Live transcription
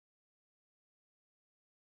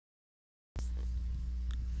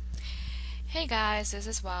Hey guys, this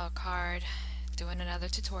is Wildcard doing another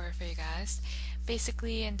tutorial for you guys.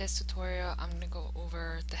 Basically, in this tutorial, I'm going to go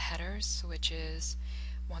over the headers, which is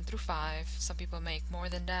 1 through 5. Some people make more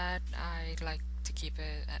than that. I like to keep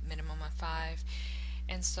it at minimum at 5.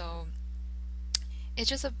 And so it's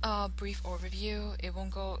just a brief overview. It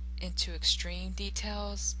won't go into extreme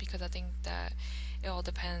details because I think that it all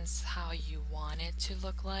depends how you want it to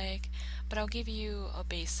look like. But I'll give you a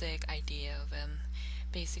basic idea of them.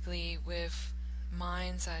 Basically, with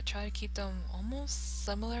mines, I try to keep them almost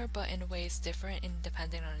similar, but in ways different in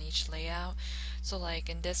depending on each layout. So like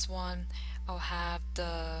in this one, I'll have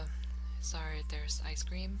the sorry, there's ice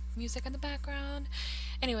cream music in the background.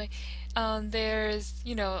 Anyway, there's,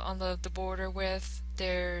 on the border width,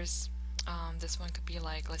 there's, this one could be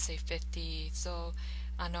like, let's say 50. So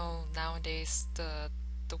I know nowadays the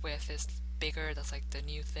width is bigger. That's like the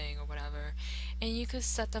new thing or whatever. And you could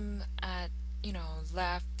set them at,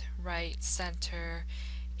 left, right, center,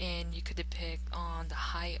 and you could depict on the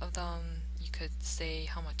height of them. You could say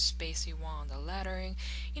how much space you want on the lettering.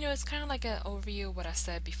 It's kind of like an overview of what I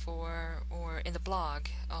said before or in the blog,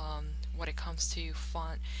 when it comes to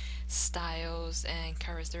font styles and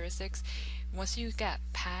characteristics. Once you get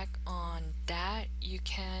packed on that,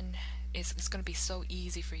 it's going to be so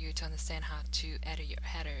easy for you to understand how to edit your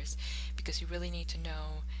headers, because you really need to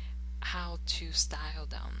know how to style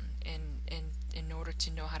them. And in order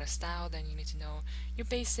to know how to style them, you need to know your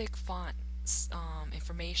basic font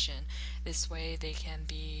information. This way they can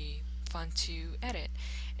be fun to edit.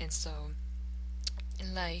 And so,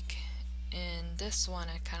 like in this one,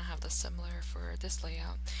 I kind of have the similar for this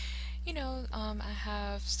layout. I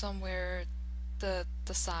have somewhere the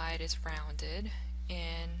side is rounded,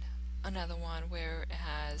 and another one where it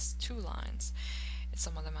has two lines. And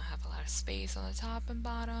some of them I have a lot of space on the top and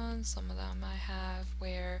bottom. Some of them I have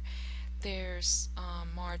where there's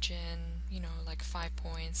margin, like 5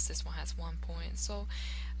 points. This one has 1 point. So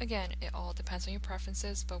again, it all depends on your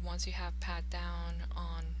preferences, but once you have pat down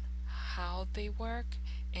on how they work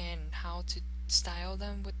and how to style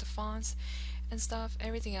them with the fonts and stuff,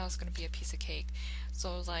 everything else is going to be a piece of cake.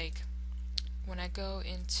 So like when I go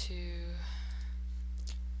into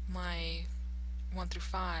my 1 through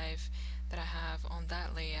 5 that I have on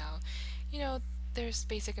that layout, you know, there's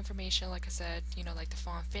basic information, like I said, like the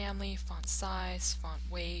font family, font size, font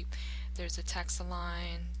weight, there's the text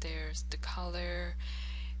align, there's the color,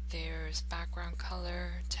 there's background color,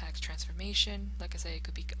 text transformation, like I said, it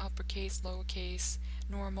could be uppercase, lowercase,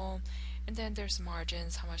 normal, and then there's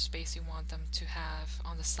margins, how much space you want them to have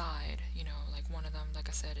on the side. Like one of them, like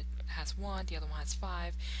I said, it has 1, the other one has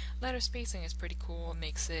 5. Letter spacing is pretty cool. It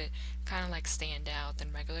makes it kind of like stand out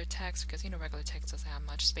than regular text, because regular text doesn't have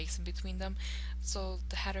much space in between them. So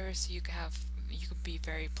the headers, you could be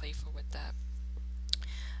very playful with that.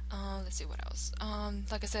 Let's see what else.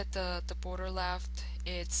 Like I said, the border left,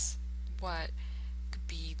 it's what could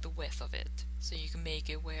be the width of it. So you can make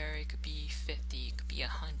it where it could be 50, it could be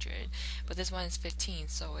 100. But this one is 15,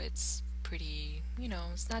 so it's pretty,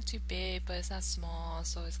 it's not too big, but it's not small.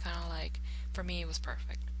 So it's kind of like, for me, it was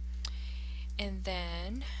perfect. And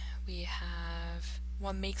then we have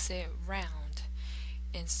what makes it round.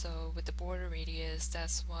 And so with the border radius,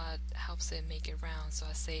 that's what helps it make it round. So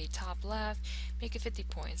I say top left, make it 50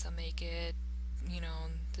 points. I'll make it,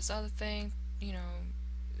 this other thing,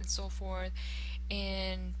 and so forth.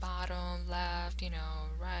 And bottom left,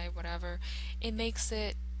 right, whatever. It makes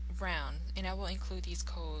it round. And I will include these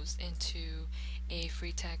codes into a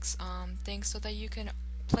free text thing so that you can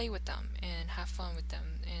play with them and have fun with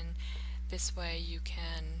them. And this way you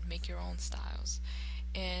can make your own styles.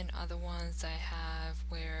 And other ones I have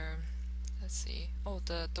where, let's see,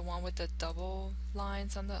 the one with the double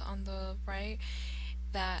lines on the right,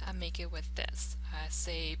 that I make it with this. I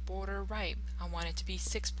say border right, I want it to be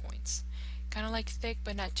 6 points, kind of like thick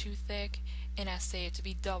but not too thick, and I say it to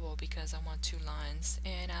be double because I want 2 lines,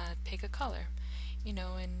 and I pick a color,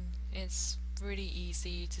 and it's really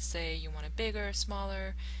easy to say you want it bigger,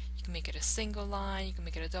 smaller. You can make it a single line, you can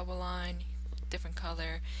make it a double line, different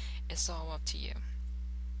color. It's all up to you.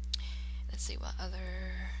 Let's see what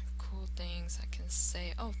other cool things I can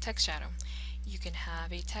say. Oh, text shadow. You can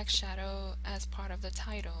have a text shadow as part of the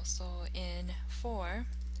title. So in 4,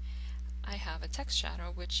 I have a text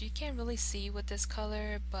shadow, which you can't really see with this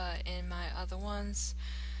color, but in my other ones,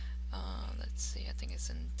 let's see, I think it's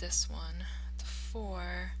in this one. The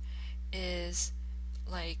 4 is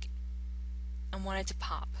like, I want it to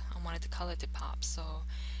pop. I wanted the color to pop. So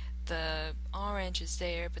the orange is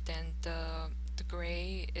there, but then the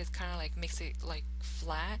gray is kind of like makes it like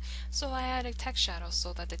flat. So I added text shadow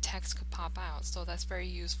so that the text could pop out. So that's very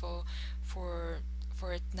useful for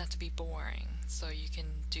for it not to be boring. So you can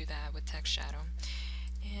do that with text shadow.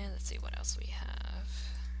 And let's see what else we have.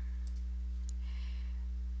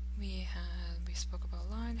 We spoke about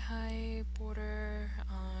line height, border.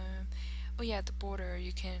 Oh yeah, the border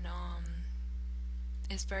you can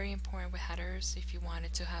it's very important with headers if you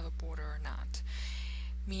wanted to have a border or not.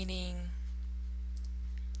 Meaning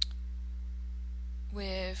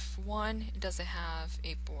with 1 it doesn't have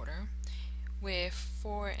a border. With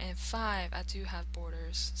 4 and 5 I do have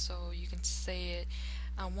borders, so you can say it,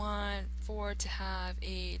 I want 4 to have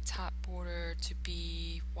a top border to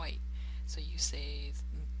be white, so you say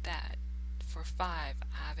that. For 5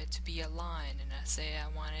 I have it to be a line, and I say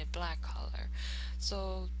I want it black color.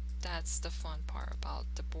 So that's the fun part about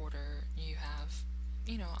the border. You have,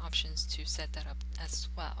 options to set that up as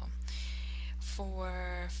well.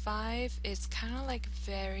 For 5 it's kind of like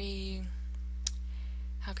very,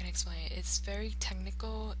 how can I explain it? It's very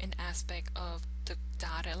technical in aspect of the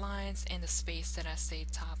dotted lines and the space that I say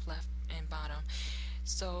top, left, and bottom.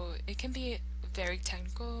 So it can be very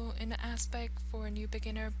technical in the aspect for a new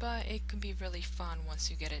beginner, but it can be really fun once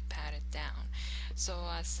you get it padded down. So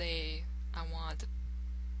I say I want the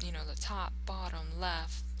top, bottom,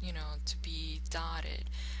 left, to be dotted.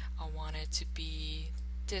 I want it to be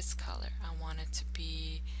this color. I want it to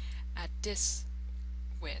be at this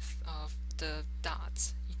width of the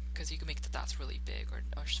dots, because you can make the dots really big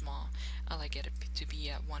or small. I like it to be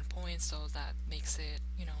at 1 point, so that makes it,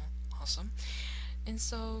 awesome. And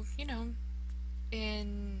so,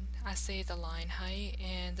 I say the line height,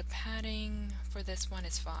 and the padding for this one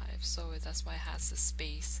is 5, so that's why it has the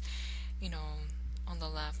space, on the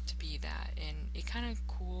left to be that. And it kind of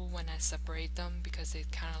cool when I separate them, because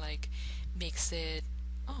it kind of like makes it,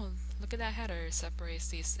 oh, look at that header, it separates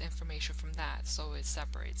this information from that, so it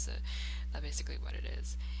separates it. That's basically what it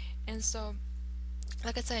is. And so,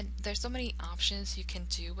 like I said, there's so many options you can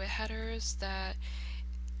do with headers that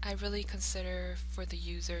I really consider for the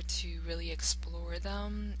user to really explore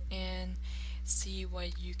them and see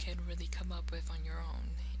what you can really come up with on your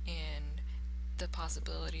own. And the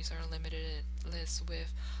possibilities are limitless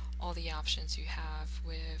with all the options you have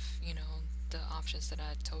with, the options that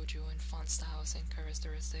I told you in font styles and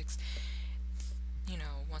characteristics.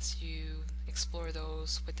 Once you explore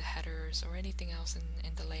those with the headers or anything else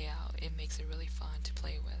in the layout, it makes it really fun to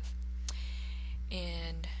play with.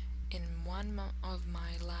 And in one of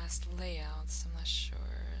my last layouts, I'm not sure,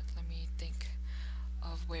 let me think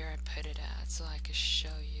of where I put it at so I could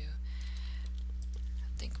show you.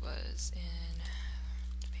 I think it was in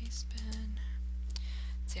Pastebin.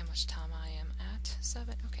 See how much time I am at.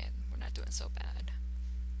 7. Okay, we're not doing so bad.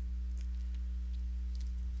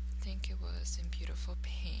 I think it was in Beautiful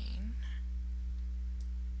Pain.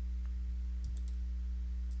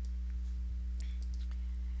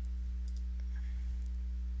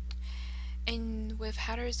 And with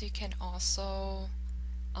headers, you can also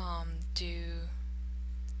do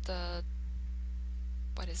the,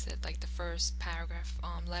 what is it, like the first paragraph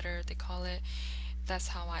letter, they call it. That's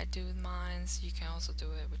how I do mine. You can also do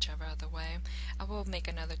it whichever other way. I will make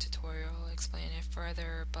another tutorial explaining it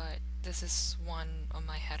further, but this is one of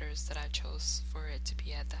my headers that I chose for it to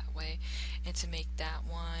be at that way. And to make that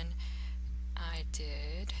one, I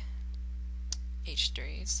did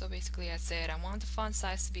H3. So basically I said I want the font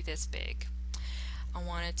size to be this big. I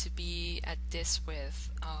want it to be at this width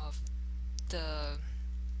of the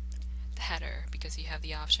header, because you have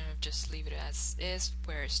the option of just leave it as is,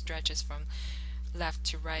 where it stretches from left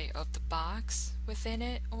to right of the box within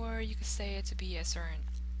it, or you could say it to be a certain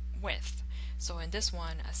width. So in this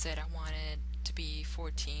one I said I wanted to be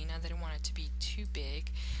 14. I didn't want it to be too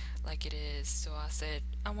big like it is, so I said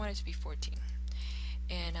I want it to be 14.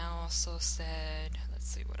 And I also said, let's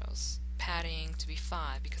see what else, padding to be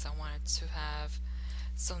 5, because I wanted to have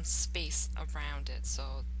some space around it, so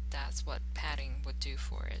that's what padding would do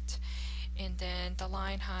for it. And then the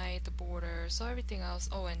line height, the border, so everything else.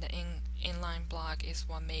 Oh, and the inline block is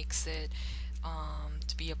what makes it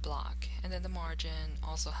to be a block. And then the margin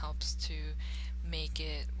also helps to make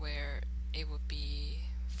it where it would be,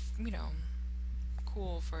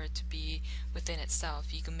 cool for it to be within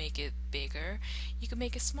itself. You can make it bigger, you can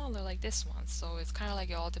make it smaller like this one. So it's kind of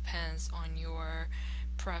like it all depends on your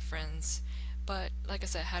preference. But like I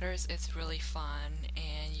said, headers, it's really fun,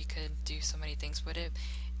 and you could do so many things with it,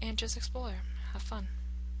 and just explore, have fun.